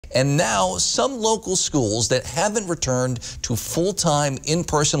And now some local schools that haven't returned to full-time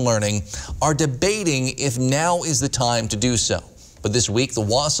in-person learning are debating if now is the time to do so. But this week, the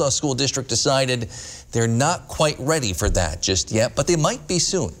Wausau School District decided they're not quite ready for that just yet, but they might be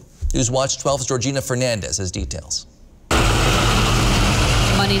soon. Newswatch 12's Georgina Fernandez has details.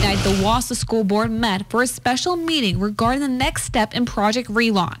 Monday night, the Wausau School Board met for a special meeting regarding the next step in Project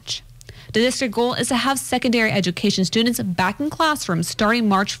Relaunch. The district goal is to have secondary education students back in classrooms starting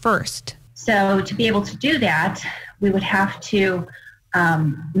March 1st. So to be able to do that, we would have to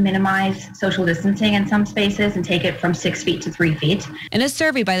minimize social distancing in some spaces and take it from 6 feet to 3 feet. In a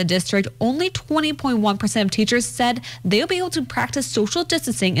survey by the district, only 20.1% of teachers said they'll be able to practice social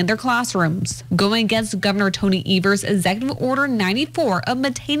distancing in their classrooms, going against Governor Tony Evers' Executive Order 94 of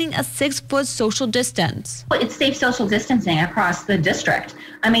maintaining a 6-foot social distance. It's safe social distancing across the district.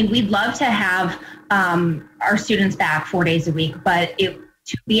 I mean, we'd love to have our students back 4 days a week, but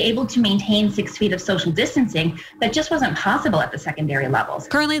to be able to maintain 6 feet of social distancing, that just wasn't possible at the secondary levels.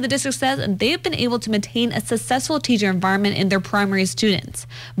 Currently, the district says they've been able to maintain a successful teacher environment in their primary students,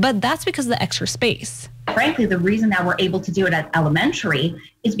 but that's because of the extra space. Frankly, the reason that we're able to do it at elementary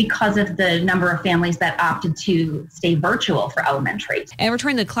is because of the number of families that opted to stay virtual for elementary. And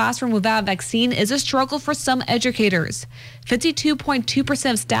returning to the classroom without a vaccine is a struggle for some educators.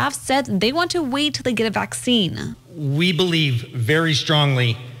 52.2% of staff said they want to wait till they get a vaccine. We believe very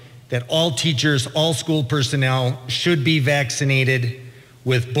strongly that all teachers, all school personnel should be vaccinated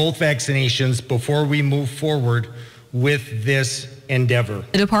with both vaccinations before we move forward with this endeavor.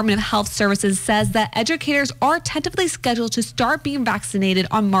 The Department of Health Services says that educators are tentatively scheduled to start being vaccinated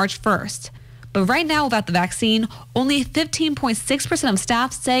on March 1st. But right now, without the vaccine, only 15.6% of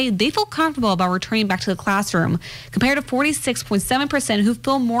staff say they feel comfortable about returning back to the classroom, compared to 46.7% who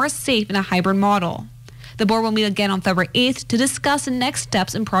feel more safe in a hybrid model. The board will meet again on February 8th to discuss the next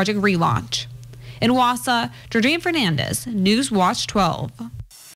steps in Project Relaunch. In Wausau, Georgina Fernandez, Newswatch 12.